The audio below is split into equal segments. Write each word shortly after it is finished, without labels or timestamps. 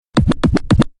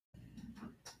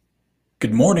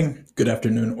Good morning, good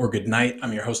afternoon, or good night.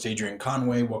 I'm your host, Adrian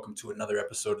Conway. Welcome to another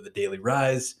episode of the Daily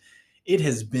Rise. It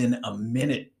has been a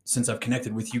minute since I've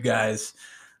connected with you guys.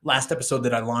 Last episode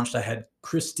that I launched, I had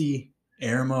Christy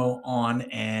Aramo on,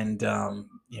 and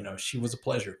she was a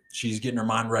pleasure. She's getting her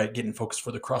mind right, getting focused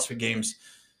for the CrossFit Games,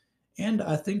 and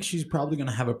I think she's probably going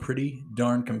to have a pretty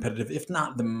darn competitive, if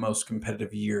not the most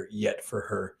competitive year yet for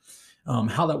her.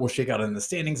 How that will shake out in the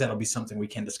standings, that'll be something we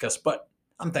can discuss, but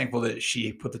I'm thankful that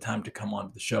she put the time to come on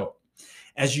to the show.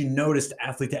 As you noticed,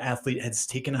 Athlete to Athlete has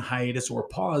taken a hiatus or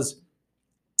pause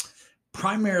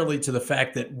primarily to the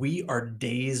fact that we are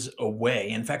days away.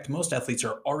 In fact, most athletes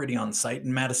are already on site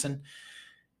in Madison.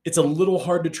 It's a little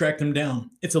hard to track them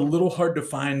down. It's a little hard to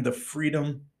find the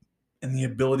freedom and the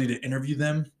ability to interview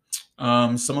them.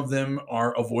 Some of them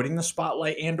are avoiding the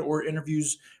spotlight and or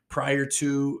interviews prior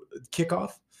to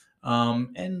kickoff.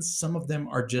 And some of them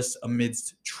are just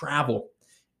amidst travel.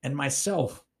 And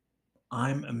myself,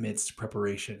 I'm amidst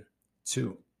preparation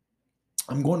too.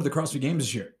 I'm going to the CrossFit Games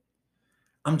this year.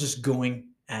 I'm just going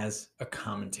as a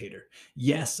commentator.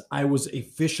 Yes, I was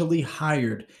officially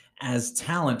hired as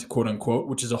talent, quote unquote,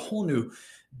 which is a whole new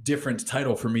different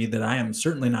title for me that I am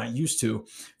certainly not used to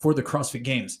for the CrossFit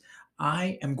Games.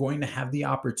 I am going to have the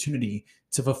opportunity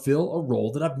to fulfill a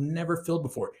role that I've never filled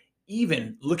before.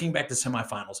 Even looking back to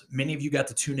semifinals, many of you got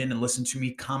to tune in and listen to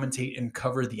me commentate and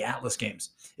cover the Atlas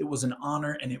Games. It was an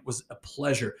honor and it was a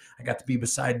pleasure. I got to be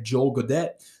beside Joel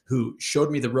Godet, who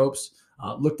showed me the ropes,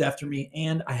 looked after me,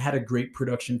 and I had a great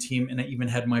production team. And I even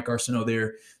had Mike Arsenault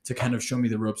there to kind of show me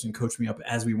the ropes and coach me up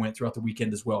as we went throughout the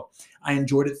weekend as well. I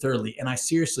enjoyed it thoroughly, and I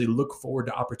seriously look forward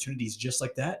to opportunities just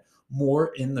like that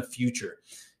more in the future.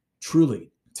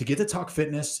 Truly, to get to talk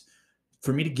fitness,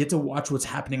 for me to get to watch what's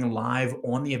happening live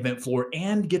on the event floor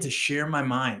and get to share my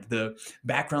mind, the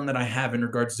background that I have in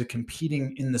regards to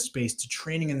competing in the space, to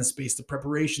training in the space, the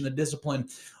preparation, the discipline,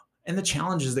 and the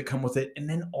challenges that come with it. And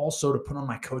then also to put on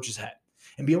my coach's hat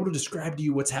and be able to describe to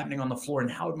you what's happening on the floor and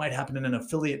how it might happen in an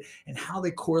affiliate and how they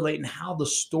correlate and how the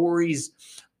stories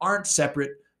aren't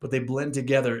separate, but they blend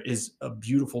together is a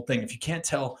beautiful thing. If you can't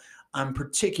tell, I'm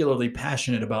particularly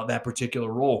passionate about that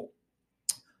particular role.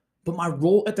 But my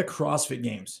role at the CrossFit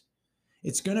Games,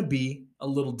 it's going to be a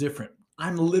little different.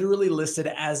 I'm literally listed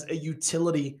as a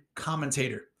utility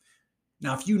commentator.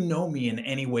 Now, if you know me in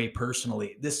any way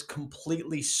personally, this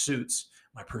completely suits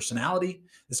my personality.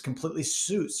 This completely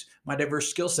suits my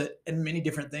diverse skill set and many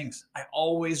different things. I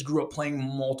always grew up playing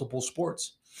multiple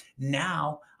sports.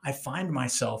 Now I find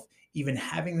myself even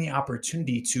having the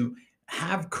opportunity to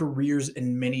have careers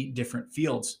in many different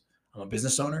fields. I'm a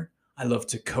business owner. I love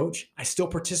to coach. I still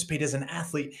participate as an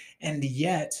athlete, and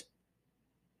yet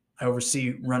I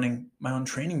oversee running my own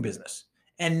training business.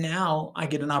 And now I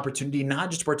get an opportunity not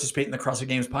just to participate in the CrossFit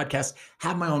Games podcast,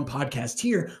 have my own podcast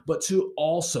here, but to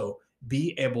also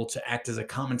be able to act as a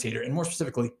commentator and more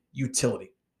specifically,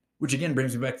 utility, which again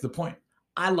brings me back to the point.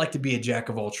 I like to be a jack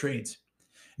of all trades.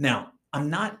 Now, I'm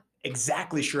not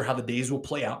exactly sure how the days will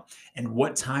play out and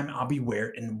what time I'll be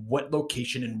where and what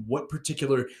location and what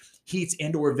particular heats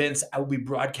and or events I will be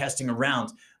broadcasting around,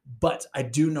 but I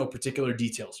do know particular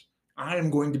details. I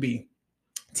am going to be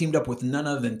teamed up with none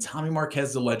other than Tommy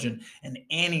Marquez, the legend, and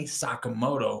Annie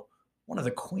Sakamoto, one of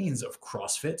the queens of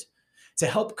CrossFit, to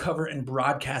help cover and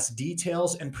broadcast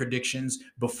details and predictions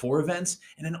before events,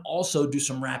 and then also do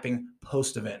some wrapping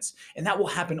post events. And that will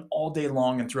happen all day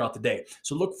long and throughout the day.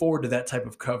 So look forward to that type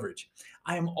of coverage.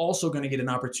 I am also going to get an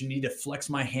opportunity to flex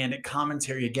my hand at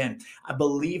commentary again. I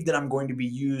believe that I'm going to be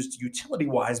used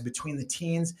utility-wise between the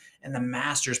teens and the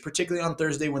masters, particularly on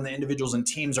Thursday when the individuals and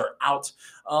teams are out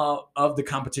of the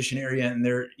competition area and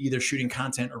they're either shooting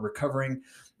content or recovering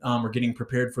or getting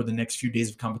prepared for the next few days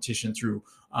of competition through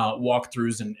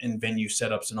walkthroughs and venue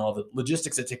setups and all the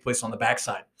logistics that take place on the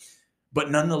backside.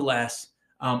 But nonetheless,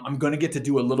 I'm going to get to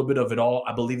do a little bit of it all.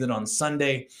 I believe that on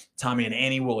Sunday, Tommy and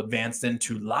Annie will advance then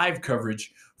to live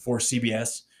coverage for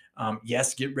CBS.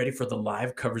 Yes, get ready for the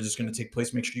live coverage that's going to take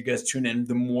place. Make sure you guys tune in.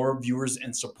 The more viewers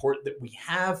and support that we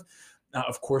have,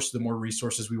 of course, the more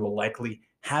resources we will likely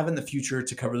have in the future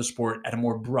to cover the sport at a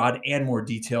more broad and more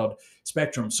detailed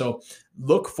spectrum. So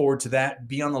look forward to that.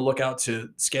 Be on the lookout to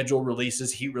schedule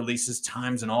releases, heat releases,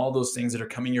 times, and all those things that are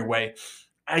coming your way.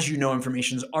 As you know,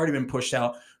 information has already been pushed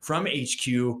out from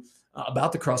HQ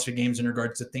about the CrossFit Games in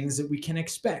regards to things that we can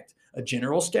expect, a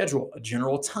general schedule, a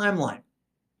general timeline,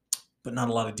 but not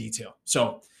a lot of detail.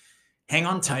 So hang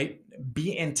on tight,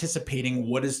 be anticipating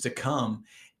what is to come.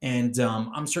 And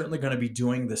I'm certainly going to be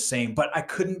doing the same, but I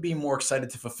couldn't be more excited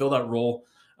to fulfill that role.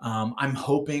 I'm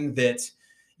hoping that,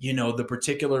 the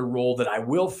particular role that I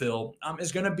will fill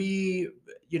is going to be,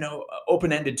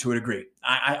 open-ended to a degree.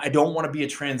 I don't want to be a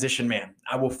transition man.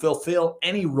 I will fulfill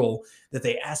any role that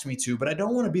they ask me to, but I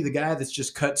don't want to be the guy that's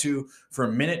just cut to for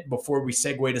a minute before we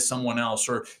segue to someone else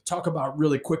or talk about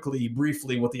really quickly,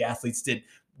 briefly what the athletes did.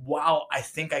 While I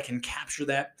think I can capture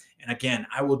that, and again,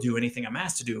 I will do anything I'm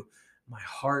asked to do, my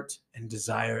heart and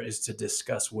desire is to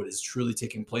discuss what is truly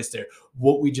taking place there,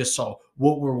 what we just saw,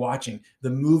 what we're watching, the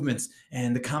movements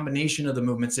and the combination of the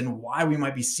movements, and why we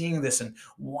might be seeing this, and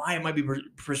why it might be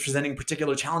presenting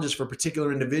particular challenges for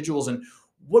particular individuals, and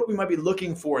what we might be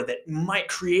looking for that might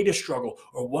create a struggle,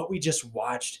 or what we just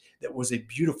watched that was a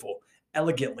beautiful,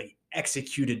 elegantly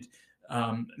executed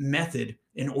method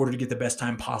in order to get the best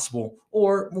time possible.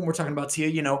 Or when we're talking about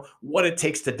Tia, what it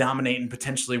takes to dominate and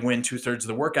potentially win 2/3 of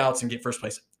the workouts and get first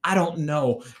place. I don't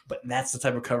know, but that's the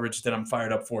type of coverage that I'm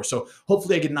fired up for. So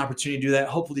hopefully I get an opportunity to do that.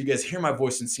 Hopefully you guys hear my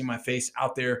voice and see my face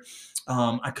out there.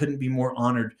 I couldn't be more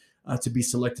honored to be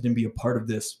selected and be a part of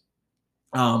this.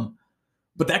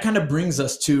 But that kind of brings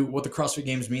us to what the CrossFit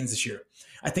Games means this year.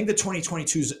 I think that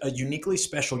 2022 is a uniquely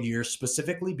special year,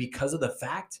 specifically because of the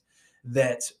fact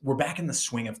that we're back in the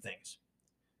swing of things.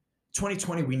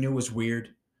 2020 we knew was weird,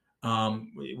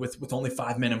 with only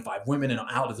 5 men and 5 women and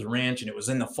out at the ranch, and it was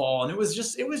in the fall, and it was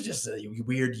just a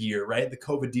weird year, right? The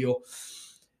COVID deal.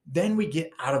 Then we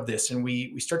get out of this and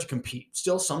we start to compete.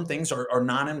 Still, some things are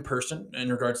not in person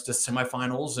in regards to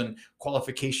semifinals and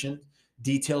qualification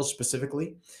details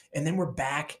specifically. And then we're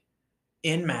back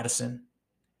in Madison.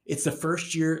 It's the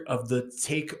first year of the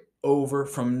takeover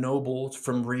from Noble,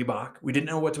 from Reebok. We didn't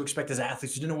know what to expect as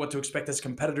athletes. We didn't know what to expect as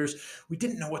competitors. We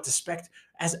didn't know what to expect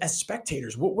as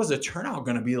spectators. What was the turnout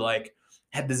going to be like?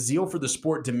 Had the zeal for the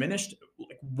sport diminished?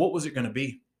 Like, what was it going to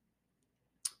be?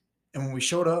 And when we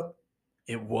showed up,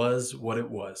 it was what it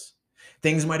was.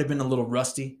 Things might have been a little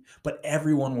rusty, but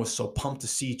everyone was so pumped to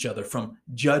see each other, from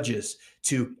judges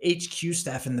to HQ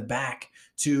staff in the back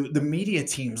to the media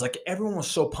teams. Like, everyone was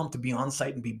so pumped to be on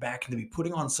site and be back and to be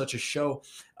putting on such a show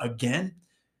again,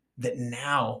 that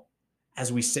now,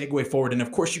 as we segue forward, and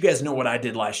of course, you guys know what I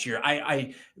did last year.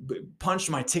 I punched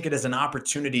my ticket as an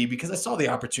opportunity because I saw the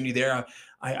opportunity there.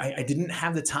 I didn't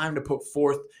have the time to put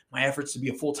forth my efforts to be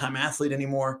a full-time athlete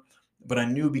anymore. But I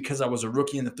knew because I was a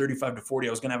rookie in the 35 to 40,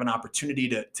 I was going to have an opportunity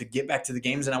to get back to the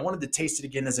games. And I wanted to taste it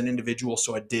again as an individual,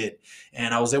 so I did.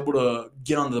 And I was able to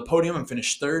get onto the podium and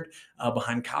finish third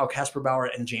behind Kyle Kasperbauer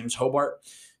and James Hobart,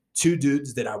 2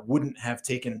 dudes that I wouldn't have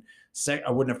taken. I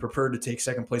wouldn't have preferred to take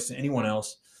second place to anyone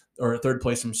else, or third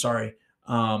place, I'm sorry.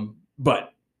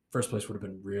 But first place would have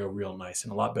been real, real nice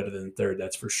and a lot better than third,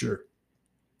 that's for sure.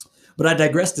 But I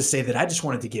digress to say that I just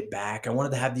wanted to get back. I wanted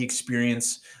to have the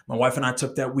experience. My wife and I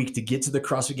took that week to get to the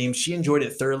CrossFit Games. She enjoyed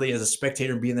it thoroughly as a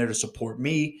spectator and being there to support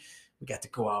me. We got to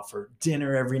go out for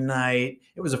dinner every night.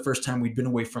 It was the first time we'd been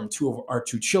away from 2 of our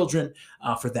 2 children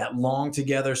for that long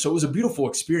together. So it was a beautiful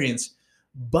experience,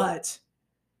 but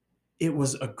it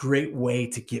was a great way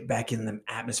to get back in the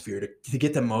atmosphere, to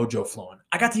get the mojo flowing.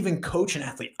 I got to even coach an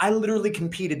athlete. I literally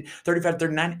competed 35 to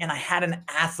 39, and I had an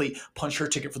athlete punch her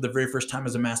ticket for the very first time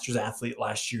as a master's athlete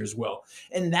last year as well.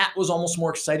 And that was almost more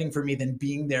exciting for me than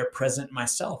being there present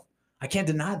myself. I can't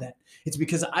deny that. It's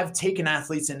because I've taken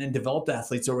athletes and developed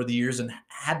athletes over the years and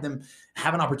had them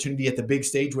have an opportunity at the big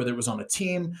stage, whether it was on a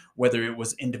team, whether it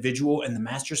was individual in the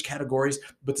masters categories.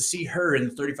 But to see her in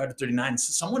the 35 to 39,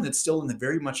 someone that's still in the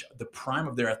very much the prime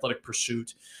of their athletic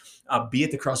pursuit, be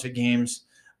at the CrossFit Games,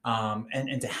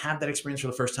 and to have that experience for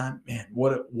the first time, man,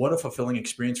 what a fulfilling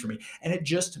experience for me. And it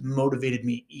just motivated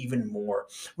me even more,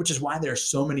 which is why there are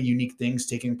so many unique things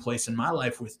taking place in my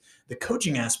life with the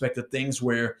coaching aspect of things,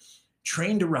 where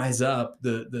Train to Rise Up,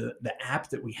 the app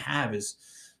that we have, is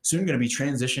soon going to be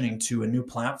transitioning to a new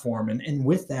platform. And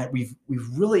with that, we've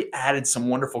really added some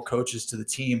wonderful coaches to the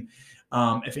team.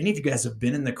 If any of you guys have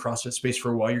been in the CrossFit space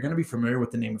for a while, you're going to be familiar with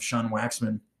the name of Sean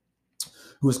Waxman,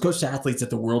 who has coached athletes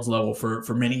at the world's level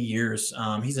for many years.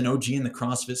 He's an OG in the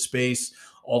CrossFit space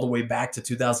all the way back to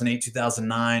 2008,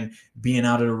 2009, being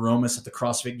out at Aromas at the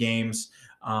CrossFit Games.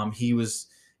 He was,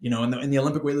 in the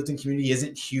Olympic weightlifting community, he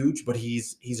isn't huge, but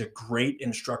he's a great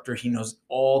instructor. He knows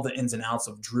all the ins and outs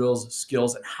of drills,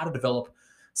 skills, and how to develop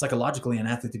psychologically an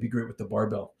athlete to be great with the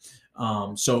barbell.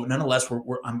 So nonetheless,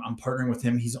 I'm partnering with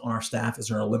him. He's on our staff as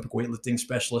our Olympic weightlifting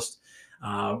specialist.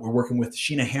 We're working with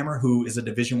Sheena Hammer, who is a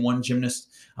Division I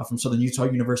gymnast from Southern Utah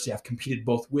University. I've competed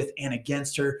both with and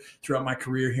against her throughout my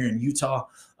career here in Utah.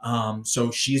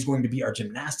 So she's going to be our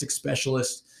gymnastics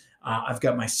specialist. I've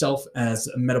got myself as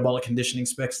a metabolic conditioning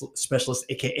specialist,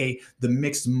 aka the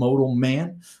mixed modal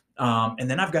man. And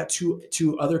then I've got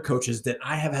two other coaches that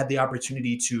I have had the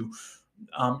opportunity to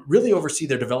really oversee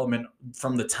their development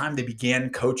from the time they began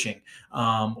coaching.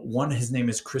 His name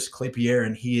is Chris Clépierre,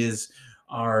 and he is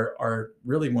our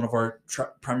really one of our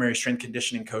primary strength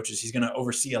conditioning coaches. He's going to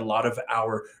oversee a lot of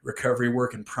our recovery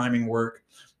work and priming work,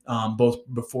 both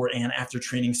before and after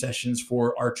training sessions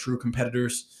for our true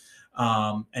competitors.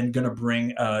 And going to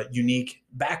bring a unique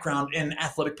background in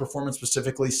athletic performance,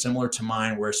 specifically similar to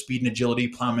mine, where speed and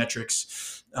agility,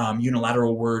 plyometrics,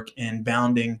 unilateral work, and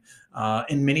bounding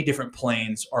in many different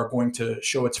planes are going to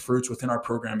show its fruits within our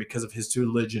program because of his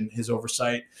tutelage and his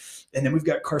oversight. And then we've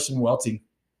got Carson Welty,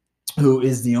 who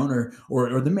is the owner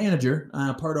or the manager,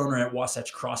 part owner at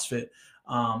Wasatch CrossFit.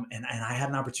 And I had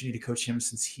an opportunity to coach him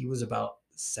since he was about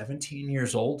 17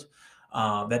 years old.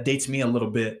 That dates me a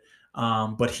little bit.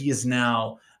 But he has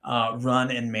now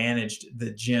run and managed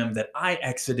the gym that I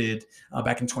exited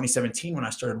back in 2017 when I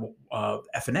started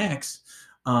FNX.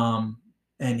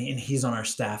 And he's on our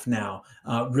staff now,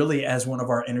 really as one of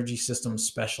our energy systems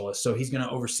specialists. So he's going to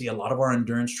oversee a lot of our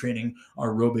endurance training,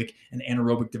 our aerobic and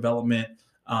anaerobic development,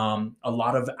 a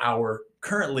lot of our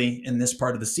currently in this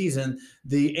part of the season,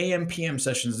 the AM PM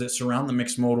sessions that surround the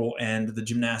mixed modal and the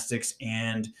gymnastics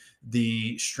and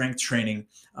the strength training.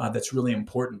 That's really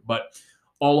important. But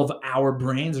all of our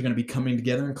brains are going to be coming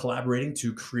together and collaborating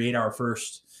to create our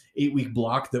first 8-week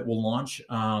block that will launch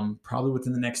probably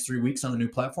within the next 3 weeks on a new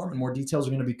platform. And more details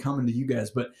are going to be coming to you guys.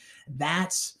 But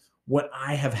that's what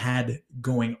I have had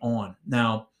going on.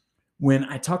 Now, when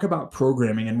I talk about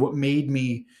programming and what made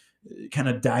me kind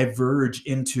of diverge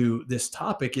into this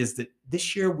topic is that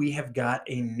this year we have got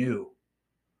a new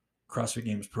CrossFit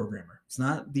Games programmer. It's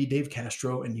not the Dave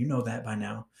Castro, and you know that by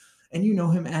now. And you know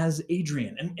him as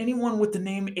Adrian. And anyone with the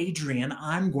name Adrian,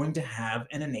 I'm going to have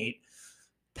an innate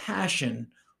passion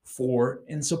for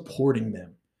and supporting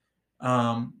them.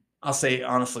 I'll say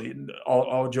honestly,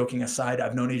 all joking aside,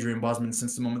 I've known Adrian Bosman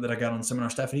since the moment that I got on seminar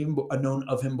staff, and even I've known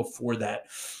of him before that.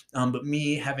 But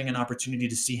me having an opportunity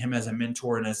to see him as a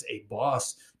mentor and as a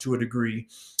boss to a degree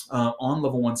on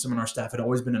Level 1 seminar staff had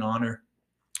always been an honor.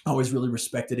 I always really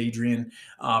respected Adrian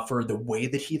for the way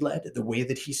that he led, the way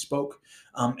that he spoke.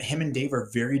 Him and Dave are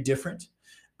very different,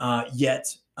 yet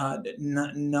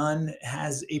none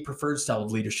has a preferred style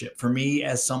of leadership. For me,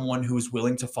 as someone who is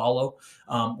willing to follow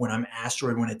when I'm asked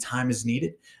or when a time is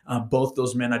needed, both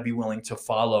those men I'd be willing to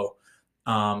follow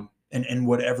in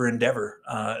whatever endeavor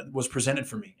was presented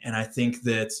for me. And I think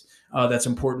that that's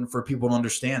important for people to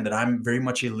understand that I'm very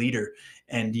much a leader.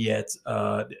 And yet,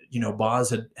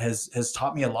 Boz has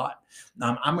taught me a lot.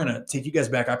 I'm going to take you guys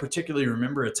back. I particularly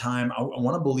remember a time, I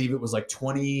want to believe it was like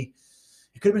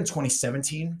it could have been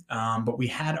 2017, but we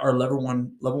had our level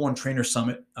one trainer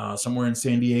summit somewhere in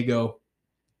San Diego.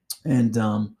 And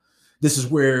this is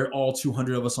where all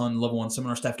 200 of us on Level 1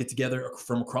 seminar staff get together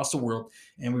from across the world,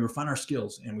 and we refine our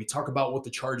skills, and we talk about what the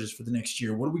charge is for the next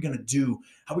year. What are we going to do?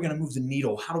 How are we going to move the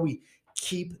needle? How do we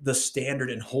keep the standard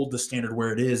and hold the standard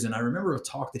where it is? And I remember a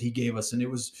talk that he gave us, and it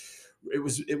was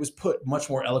put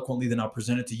much more eloquently than I'll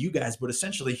present it to you guys. But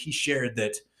essentially, he shared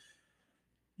that,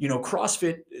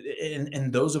 CrossFit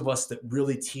and those of us that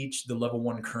really teach the Level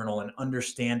 1 kernel and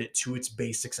understand it to its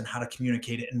basics and how to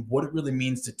communicate it and what it really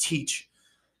means to teach,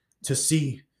 to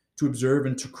see, to observe,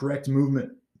 and to correct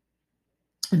movement,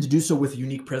 and to do so with a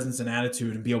unique presence and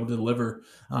attitude and be able to deliver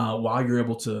while you're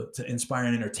able to inspire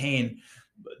and entertain.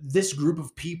 This group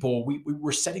of people, we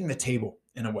were setting the table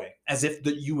in a way, as if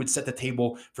you would set the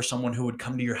table for someone who would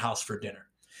come to your house for dinner.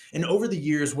 And over the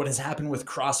years, what has happened with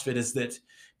CrossFit is that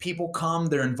people come,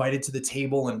 they're invited to the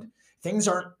table, and things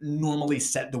aren't normally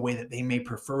set the way that they may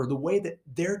prefer, the way that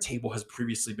their table has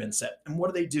previously been set. And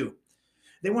what do?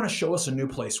 They want to show us a new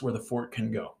place where the fork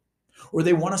can go, or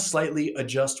they want to slightly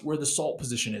adjust where the salt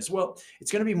position is. Well,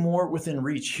 it's going to be more within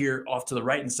reach here off to the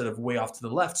right instead of way off to the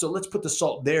left. So let's put the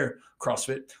salt there,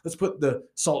 CrossFit. Let's put the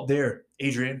salt there,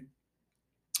 Adrian.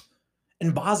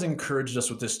 And Boz encouraged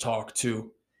us with this talk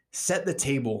to set the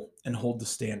table and hold the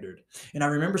standard. And I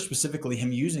remember specifically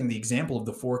him using the example of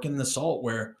the fork and the salt,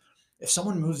 where if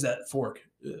someone moves that fork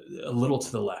a little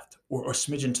to the left or a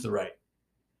smidgen to the right,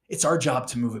 it's our job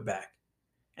to move it back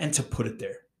and to put it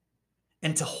there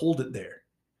and to hold it there.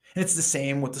 And it's the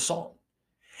same with the salt.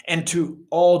 And to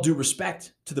all due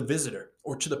respect to the visitor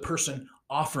or to the person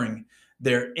offering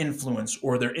their influence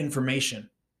or their information,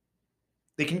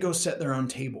 they can go set their own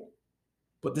table.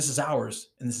 But this is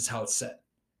ours, and this is how it's set.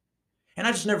 And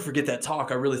I just never forget that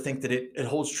talk. I really think that it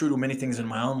holds true to many things in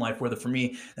my own life, whether for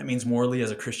me, that means morally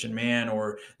as a Christian man,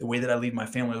 or the way that I lead my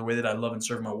family, the way that I love and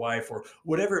serve my wife, or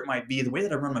whatever it might be, the way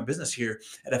that I run my business here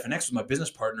at FNX with my business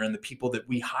partner and the people that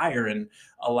we hire and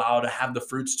allow to have the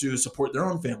fruits to support their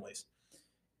own families.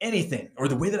 anything, or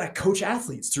the way that I coach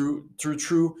athletes through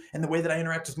True, and the way that I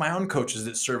interact with my own coaches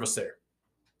that serve us there.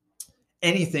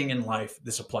 Anything in life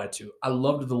this applied to. I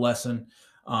loved the lesson.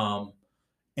 Um,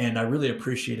 and I really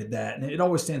appreciated that. And it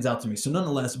always stands out to me. So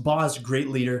nonetheless, Boz, great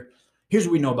leader. Here's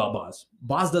what we know about Boz.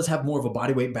 Boz does have more of a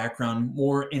bodyweight background,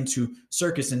 more into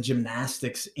circus and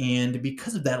gymnastics. And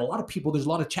because of that, there's a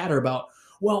lot of chatter about,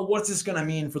 well, what's this going to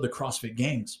mean for the CrossFit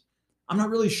Games? I'm not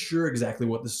really sure exactly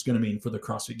what this is going to mean for the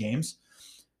CrossFit Games,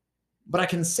 but I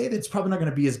can say that it's probably not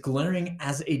going to be as glaring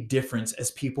as a difference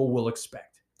as people will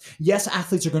expect. Yes,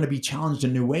 athletes are going to be challenged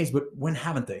in new ways, but when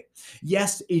haven't they?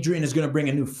 Yes, Adrian is going to bring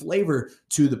a new flavor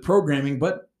to the programming,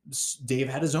 but Dave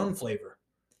had his own flavor.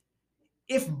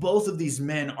 If both of these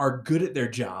men are good at their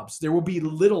jobs, there will be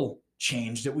little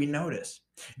change that we notice.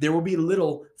 There will be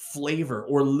little flavor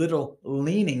or little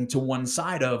leaning to one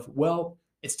side of, well,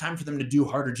 it's time for them to do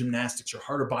harder gymnastics or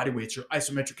harder body weights or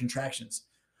isometric contractions.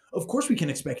 Of course, we can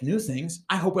expect new things.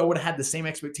 I hope I would have had the same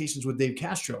expectations with Dave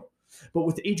Castro. But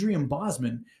with Adrian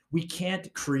Bozman, we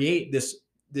can't create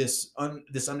this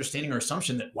understanding or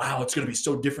assumption that, wow, it's going to be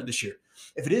so different this year.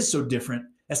 If it is so different,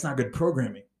 that's not good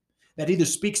programming. That either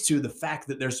speaks to the fact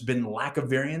that there's been lack of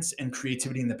variance and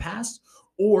creativity in the past,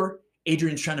 or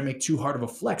Adrian's trying to make too hard of a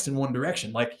flex in one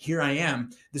direction. Like, here I am.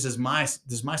 This is my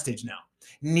stage now.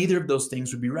 Neither of those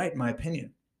things would be right, in my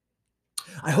opinion.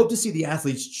 I hope to see the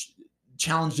athletes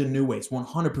challenged in new ways,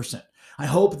 100%. I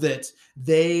hope that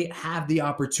they have the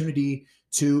opportunity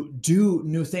to do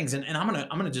new things. And I'm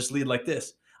gonna just lead like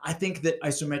this. I think that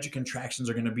isometric contractions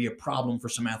are going to be a problem for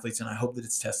some athletes, and I hope that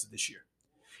it's tested this year.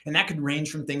 And that could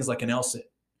range from things like an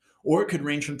L-sit, or it could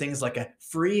range from things like a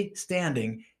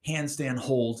freestanding handstand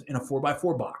hold in a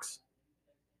 4x4 box.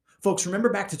 Folks, remember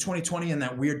back to 2020 and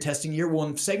that weird testing year? Well,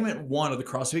 in segment 1 of the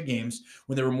CrossFit Games,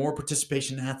 when there were more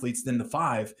participation athletes than the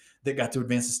 5 that got to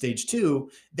advance to stage 2,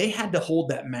 they had to hold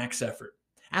that max effort.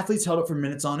 Athletes held it for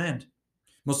minutes on end.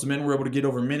 Most of the men were able to get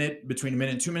over between a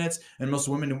minute and 2 minutes, and most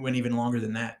women went even longer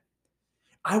than that.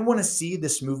 I want to see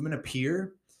this movement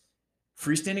appear.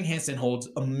 Freestanding handstand holds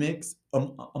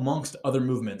amongst other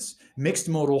movements, mixed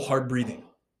modal hard breathing.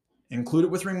 Include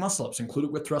it with ring muscle ups, include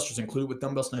it with thrusters, include it with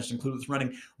dumbbell snatches, include it with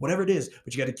running, whatever it is,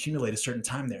 but you got to accumulate a certain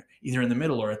time there, either in the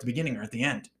middle or at the beginning or at the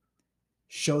end.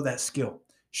 Show that skill,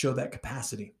 show that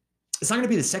capacity. It's not going to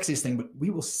be the sexiest thing, but we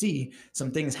will see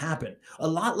some things happen. A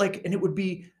lot like, and it would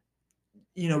be,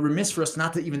 remiss for us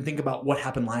not to even think about what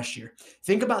happened last year.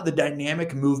 Think about the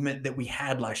dynamic movement that we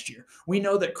had last year. We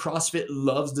know that CrossFit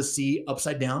loves to see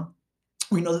upside down.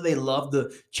 We know that they love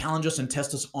to challenge us and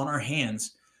test us on our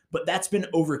hands. But that's been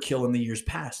overkill in the years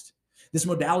past. This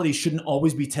modality shouldn't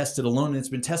always be tested alone, and it's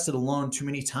been tested alone too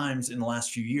many times in the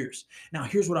last few years. Now,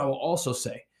 here's what I will also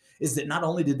say, is that not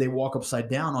only did they walk upside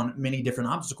down on many different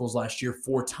obstacles last year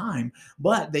for time,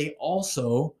 but they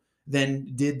also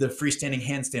then did the freestanding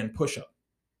handstand push-up.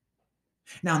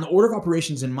 Now, in the order of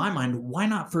operations in my mind, why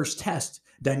not first test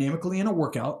dynamically in a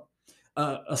workout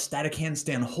a static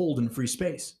handstand hold in free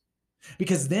space?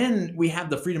 Because then we have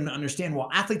the freedom to understand, well,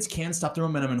 athletes can stop their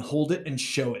momentum and hold it and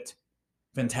show it.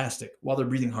 Fantastic, while they're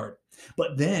breathing hard.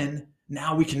 But then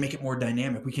now we can make it more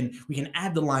dynamic. We can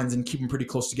add the lines and keep them pretty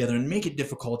close together and make it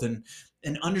difficult and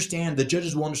understand, the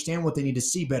judges will understand what they need to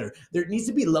see better. There needs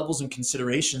to be levels and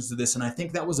considerations to this. And I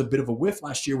think that was a bit of a whiff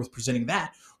last year with presenting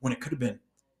that when it could have been.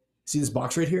 See this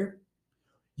box right here?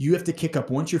 You have to kick up.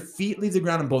 Once your feet leave the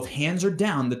ground and both hands are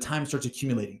down, the time starts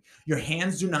accumulating. Your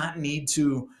hands do not need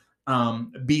to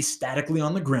be statically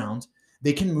on the ground.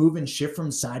 They can move and shift from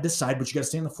side to side, but you got to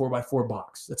stay in the 4x4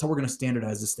 box. That's how we're going to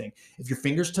standardize this thing. If your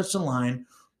fingers touch the line,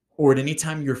 or at any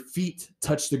time your feet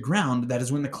touch the ground, that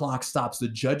is when the clock stops. The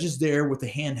judge is there with the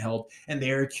handheld, and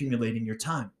they are accumulating your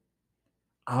time.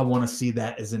 I want to see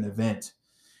that as an event.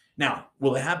 Now,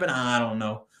 will it happen? I don't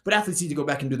know. But athletes need to go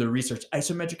back and do their research.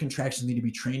 Isometric contractions need to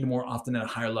be trained more often at a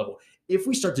higher level. If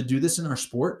we start to do this in our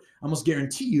sport, I almost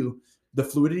guarantee you the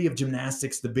fluidity of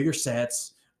gymnastics, the bigger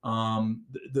sets,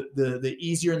 the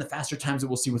easier and the faster times that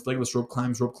we'll see with legless rope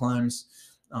climbs,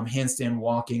 handstand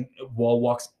walking, wall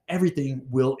walks, everything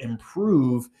will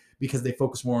improve because they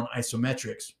focus more on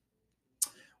isometrics.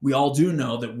 We all do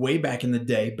know that way back in the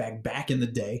day,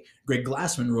 Greg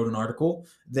Glassman wrote an article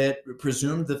that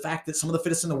presumed the fact that some of the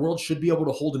fittest in the world should be able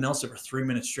to hold an L-sit for 3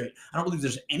 minutes straight. I don't believe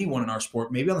there's anyone in our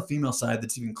sport, maybe on the female side,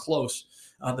 that's even close.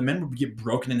 The men would get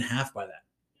broken in half by that.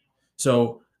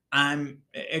 So I'm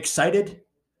excited,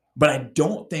 but I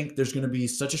don't think there's going to be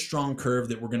such a strong curve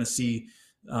that we're going to see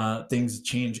things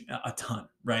change a ton,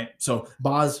 right? So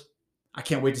Boz, I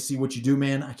can't wait to see what you do,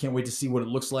 man. I can't wait to see what it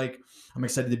looks like. I'm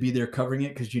excited to be there covering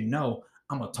it because I'm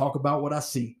going to talk about what I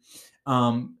see.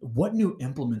 What new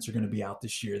implements are going to be out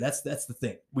this year? That's the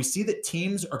thing. We see that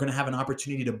teams are going to have an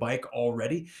opportunity to bike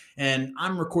already, and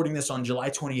I'm recording this on July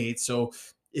 28th. So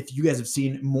if you guys have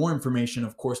seen more information,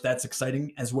 of course, that's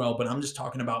exciting as well. But I'm just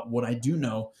talking about what I do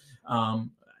know,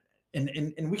 and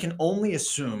we can only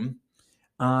assume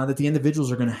that the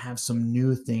individuals are going to have some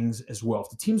new things as well. If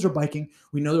the teams are biking,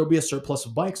 we know there will be a surplus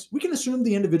of bikes. We can assume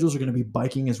the individuals are going to be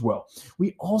biking as well.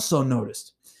 We also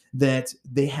noticed that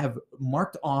they have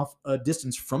marked off a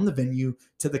distance from the venue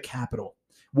to the Capitol.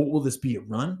 What will this be? A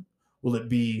run? Will it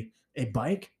be a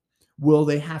bike? Will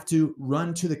they have to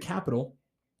run to the Capitol,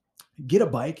 get a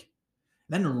bike,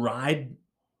 then ride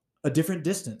a different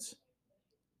distance?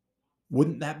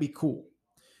 Wouldn't that be cool?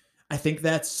 I think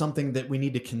that's something that we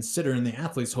need to consider, and the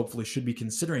athletes hopefully should be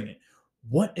considering it.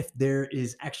 What if there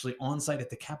is actually on site at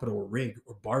the Capitol a rig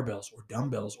or barbells or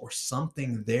dumbbells or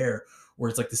something there where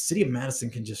it's like the city of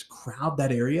Madison can just crowd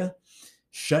that area,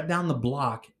 shut down the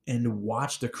block, and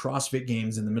watch the CrossFit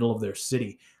Games in the middle of their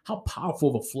city? How powerful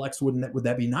of a flex would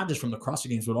that be? Not just from the CrossFit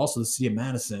Games, but also the city of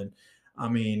Madison. I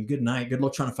mean, good night. Good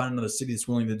luck trying to find another city that's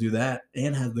willing to do that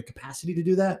and has the capacity to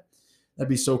do that. That'd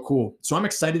be so cool. So I'm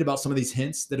excited about some of these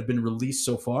hints that have been released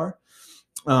so far.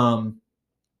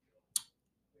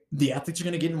 The athletes are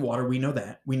going to get in water. We know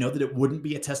that. We know that it wouldn't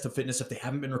be a test of fitness if they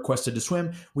haven't been requested to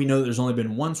swim. We know that there's only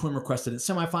been one swim requested at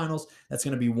semifinals. That's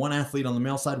going to be one athlete on the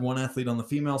male side, one athlete on the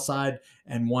female side,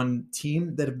 and one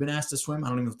team that have been asked to swim. I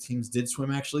don't even know if teams did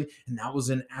swim actually, and that was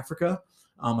in Africa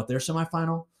at their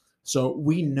semifinal. So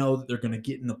we know that they're going to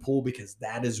get in the pool because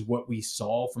that is what we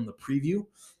saw from the preview.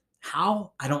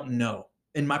 How? I don't know.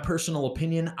 In my personal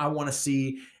opinion, I want to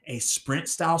see a sprint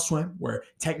style swim where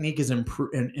technique is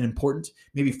important.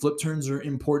 Maybe flip turns are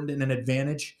important and an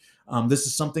advantage. This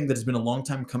is something that has been a long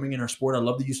time coming in our sport. I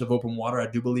love the use of open water. I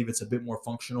do believe it's a bit more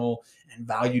functional and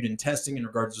valued in testing in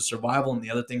regards to survival and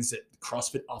the other things that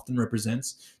CrossFit often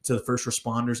represents to the first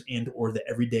responders and or the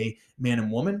everyday man and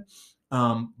woman.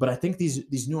 But I think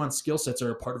these nuanced skill sets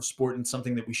are a part of sport and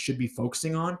something that we should be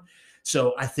focusing on.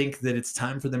 So I think that it's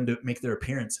time for them to make their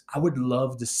appearance. I would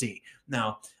love to see.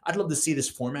 Now, I'd love to see this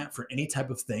format for any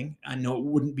type of thing. I know it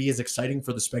wouldn't be as exciting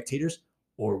for the spectators,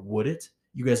 or would it?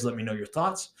 You guys let me know your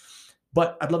thoughts.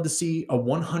 But I'd love to see a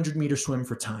 100-meter swim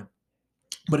for time.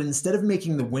 But instead of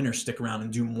making the winner stick around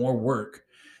and do more work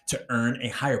to earn a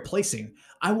higher placing,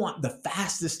 I want the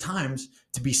fastest times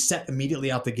to be set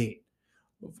immediately out the gate.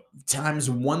 Times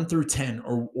 1 through 10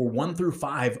 or 1 through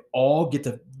 5 all get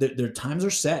their times are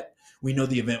set. We know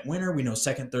the event winner, we know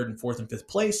second, third, and fourth and fifth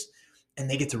place, and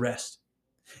they get to rest.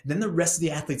 Then the rest of the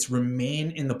athletes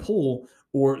remain in the pool,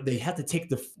 or they have to take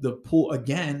the pool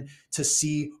again to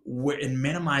see where and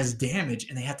minimize damage,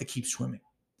 and they have to keep swimming.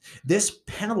 This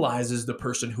penalizes the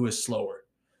person who is slower.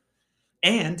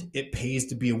 And it pays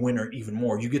to be a winner even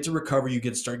more. You get to recover, you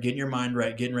get to start getting your mind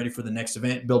right, getting ready for the next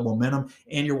event, build momentum,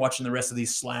 and you're watching the rest of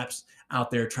these slaps out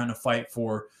there trying to fight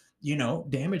for,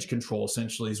 damage control,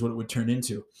 essentially, is what it would turn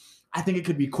into. I think it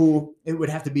could be cool. It would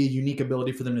have to be a unique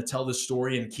ability for them to tell this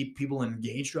story and keep people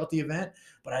engaged throughout the event.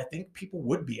 But I think people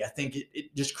would be. I think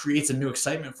it just creates a new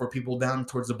excitement for people down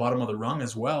towards the bottom of the rung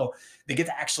as well. They get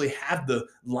to actually have the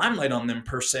limelight on them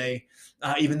per se,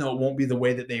 even though it won't be the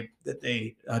way that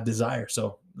they desire.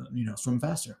 So, swim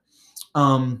faster.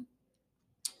 The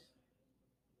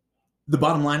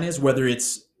bottom line is, whether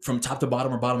it's from top to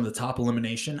bottom or bottom to top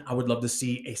elimination, I would love to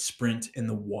see a sprint in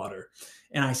the water.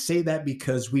 And I say that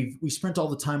because we sprint all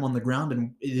the time on the ground,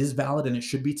 and it is valid and it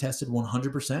should be tested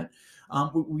 100%.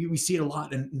 We see it a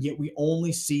lot, and yet we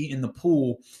only see in the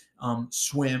pool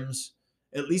swims,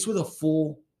 at least with a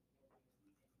full,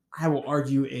 I will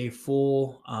argue, a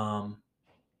full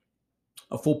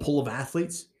pool of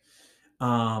athletes.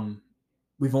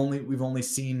 We've only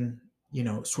seen,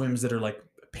 swims that are like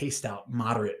paced out,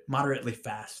 moderately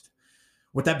fast.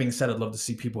 With that being said, I'd love to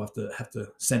see people have to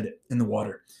send it in the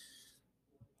water.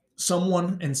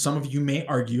 Someone and some of you may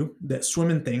argue that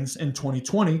swimming things in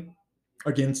 2020,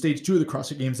 again, stage 2 of the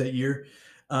CrossFit Games that year,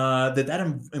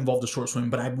 that involved a short swim,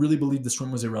 but I really believe the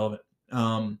swim was irrelevant.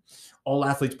 All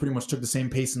athletes pretty much took the same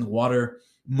pace in the water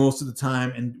most of the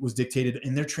time and was dictated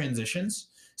in their transitions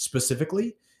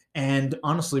specifically. And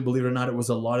honestly, believe it or not, it was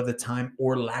a lot of the time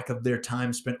or lack of their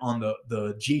time spent on the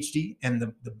GHD and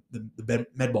the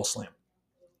med ball slam,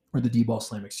 or the D-ball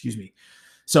slam, excuse me.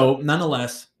 So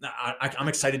nonetheless, I'm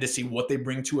excited to see what they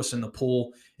bring to us in the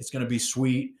pool. It's going to be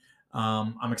sweet.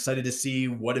 I'm excited to see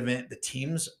what event the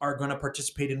teams are going to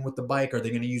participate in with the bike. Are they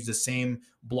going to use the same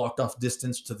blocked off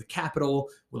distance to the Capitol?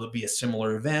 Will it be a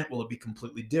similar event? Will it be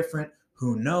completely different?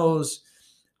 Who knows?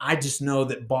 I just know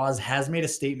that Boz has made a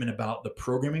statement about the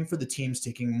programming for the teams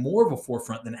taking more of a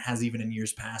forefront than it has even in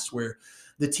years past, where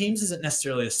the teams isn't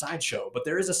necessarily a sideshow, but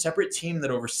there is a separate team that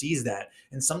oversees that.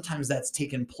 And sometimes that's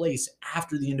taken place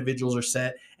after the individuals are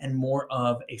set and more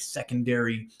of a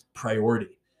secondary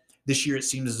priority. This year, it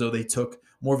seems as though they took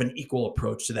more of an equal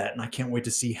approach to that. And I can't wait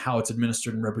to see how it's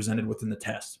administered and represented within the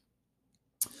test.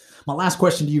 My last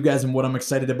question to you guys and what I'm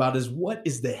excited about is, what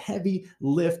is the heavy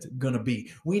lift going to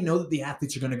be? We know that the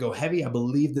athletes are going to go heavy. I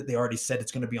believe that they already said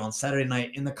it's going to be on Saturday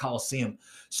night in the Coliseum.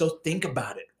 So think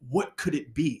about it. What could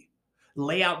it be?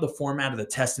 Lay out the format of the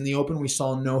test. In the open, we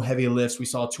saw no heavy lifts. We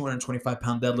saw a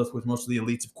 225-pound deadlift, with most of the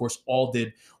elites, of course, all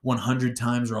did 100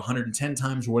 times or 110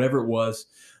 times or whatever it was.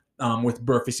 With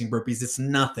facing burpees, it's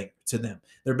nothing to them.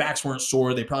 Their backs weren't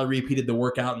sore. They probably repeated the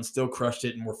workout and still crushed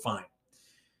it and were fine.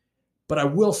 But I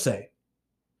will say,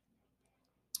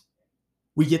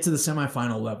 we get to the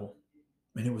semifinal level,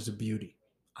 and it was a beauty.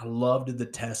 I loved the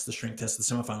test, the strength test, the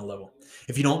semifinal level.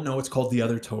 If you don't know, it's called the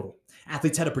other total.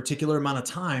 Athletes had a particular amount of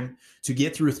time to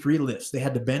get through 3 lifts. They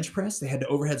had to bench press, they had to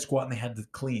overhead squat, and they had to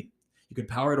clean. You could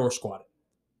power it or squat it.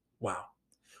 Wow.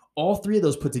 All 3 of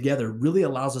those put together really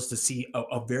allows us to see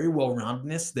a very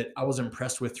well-roundedness that I was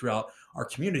impressed with throughout our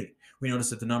community. We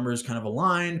noticed that the numbers kind of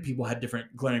aligned. People had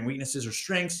different glaring weaknesses or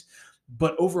strengths,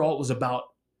 but overall it was about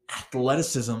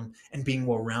athleticism and being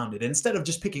well-rounded. Instead of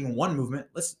just picking one movement,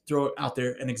 let's throw out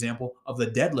there an example of the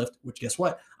deadlift, which, guess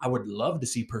what? I would love to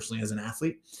see personally as an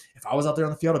athlete. If I was out there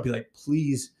on the field, I'd be like,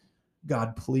 please,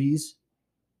 God, please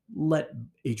let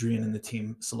Adrian and the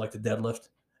team select a deadlift.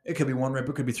 It could be 1 rep,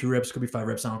 it could be 3 reps, it could be 5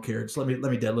 reps. I don't care. Just let me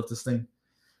deadlift this thing.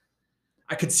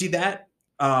 I could see that.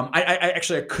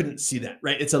 I couldn't see that,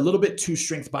 right? It's a little bit too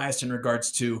strength biased in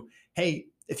regards to, hey,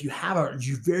 if you have a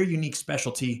very unique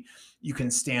specialty, you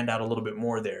can stand out a little bit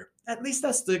more there. At least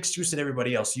that's the excuse that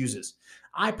everybody else uses.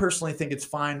 I personally think it's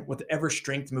fine whatever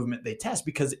strength movement they test,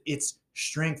 because it's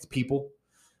strength, people.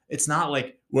 It's not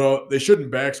like, well, they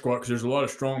shouldn't back squat because there's a lot of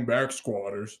strong back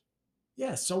squatters.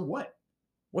 Yeah, so what?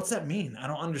 What's that mean? I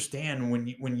don't understand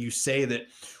when you say that,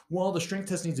 well, the strength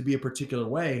test needs to be a particular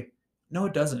way. No,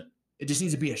 it doesn't. It just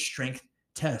needs to be a strength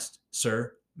test,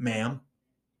 sir, ma'am.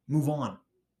 Move on.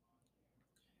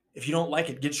 If you don't like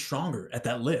it, get stronger at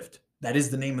that lift. That is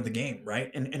the name of the game, right?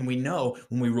 And we know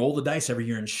when we roll the dice every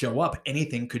year and show up,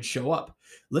 anything could show up.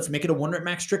 Let's make it a 1 rep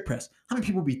max strict press. How many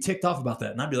people would be ticked off about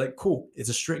that? And I'd be like, cool, it's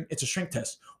a strength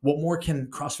test. What more can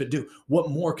CrossFit do? What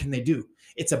more can they do?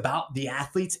 It's about the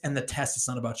athletes and the test. It's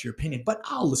not about your opinion, but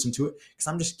I'll listen to it because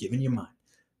I'm just giving you mine.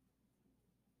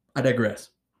 I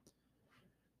digress.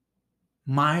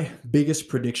 My biggest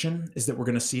prediction is that we're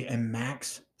going to see a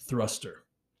max thruster.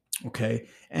 Okay.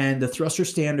 And the thruster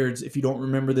standards, if you don't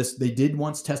remember this, they did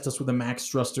once test us with a max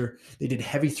thruster. They did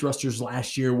heavy thrusters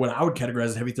last year, what I would categorize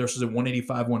as heavy thrusters at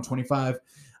 185, 125.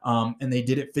 And they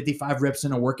did it 55 reps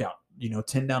in a workout,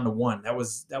 10 down to 1. That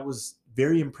was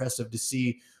very impressive to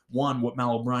see, one, what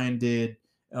Mal O'Brien did,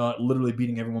 literally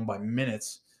beating everyone by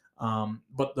minutes.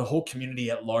 But the whole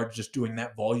community at large just doing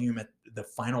that volume at the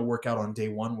final workout on day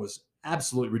 1 was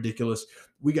absolutely ridiculous.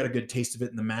 We got a good taste of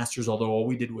it in the Masters, although all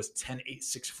we did was 10, 8,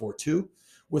 6, 4, 2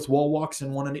 with wall walks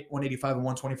and 185 and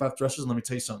 125 thrusters. And let me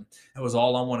tell you something, that was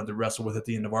all I wanted to wrestle with at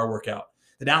the end of our workout.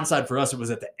 The downside for us, it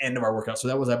was at the end of our workout. So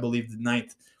that was, I believe,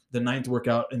 the ninth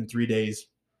workout in 3 days.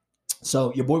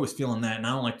 So your boy was feeling that. And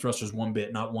I don't like thrusters one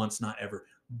bit, not once, not ever.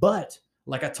 But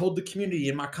like I told the community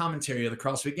in my commentary of the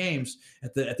CrossFit Games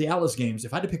at the Atlas Games,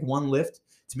 if I had to pick one lift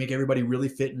to make everybody really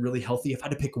fit and really healthy, if I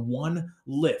had to pick one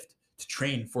lift to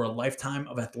train for a lifetime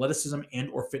of athleticism and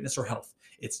or fitness or health,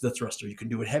 it's the thruster. You can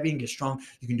do it heavy and get strong.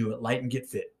 You can do it light and get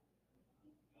fit.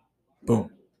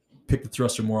 Boom. Pick the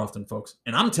thruster more often, folks.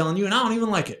 And I'm telling you, and I don't even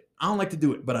like it. I don't like to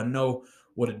do it, but I know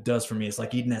what it does for me. It's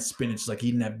like eating that spinach. It's like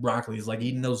eating that broccoli. It's like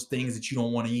eating those things that you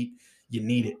don't want to eat. You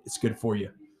need it. It's good for you.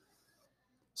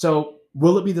 So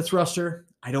will it be the thruster?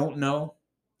 I don't know.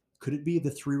 Could it be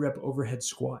the 3-rep overhead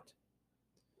squat?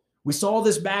 We saw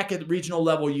this back at the regional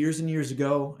level years and years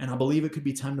ago, and I believe it could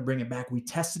be time to bring it back. We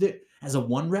tested it as a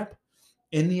 1-rep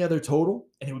in the other total,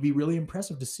 and it would be really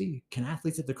impressive to see, can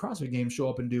athletes at the CrossFit Games show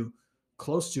up and do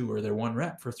close to or their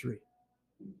 1-rep for 3?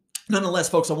 Nonetheless,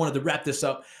 folks, I wanted to wrap this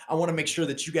up. I want to make sure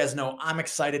that you guys know I'm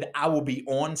excited. I will be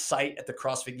on site at the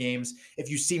CrossFit Games. If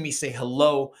you see me, say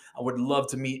hello. I would love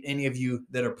to meet any of you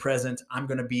that are present. I'm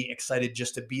going to be excited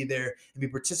just to be there and be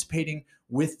participating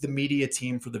with the media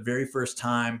team for the very first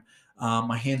time.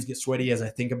 My hands get sweaty as I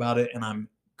think about it, and I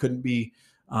couldn't be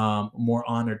more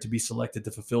honored to be selected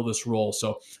to fulfill this role.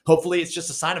 So hopefully it's just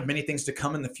a sign of many things to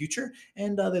come in the future,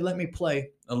 and they let me play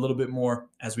a little bit more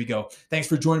as we go. Thanks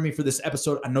for joining me for this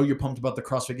episode. I know you're pumped about the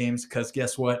CrossFit Games because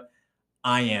guess what?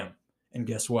 I am. And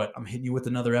guess what? I'm hitting you with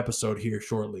another episode here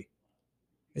shortly.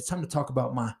 It's time to talk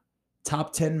about my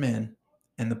top 10 men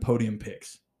and the podium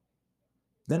picks.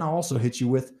 Then I'll also hit you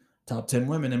with top 10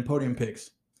 women and podium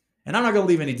picks. And I'm not going to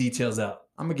leave any details out.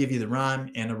 I'm going to give you the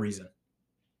rhyme and a reason.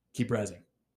 Keep rising.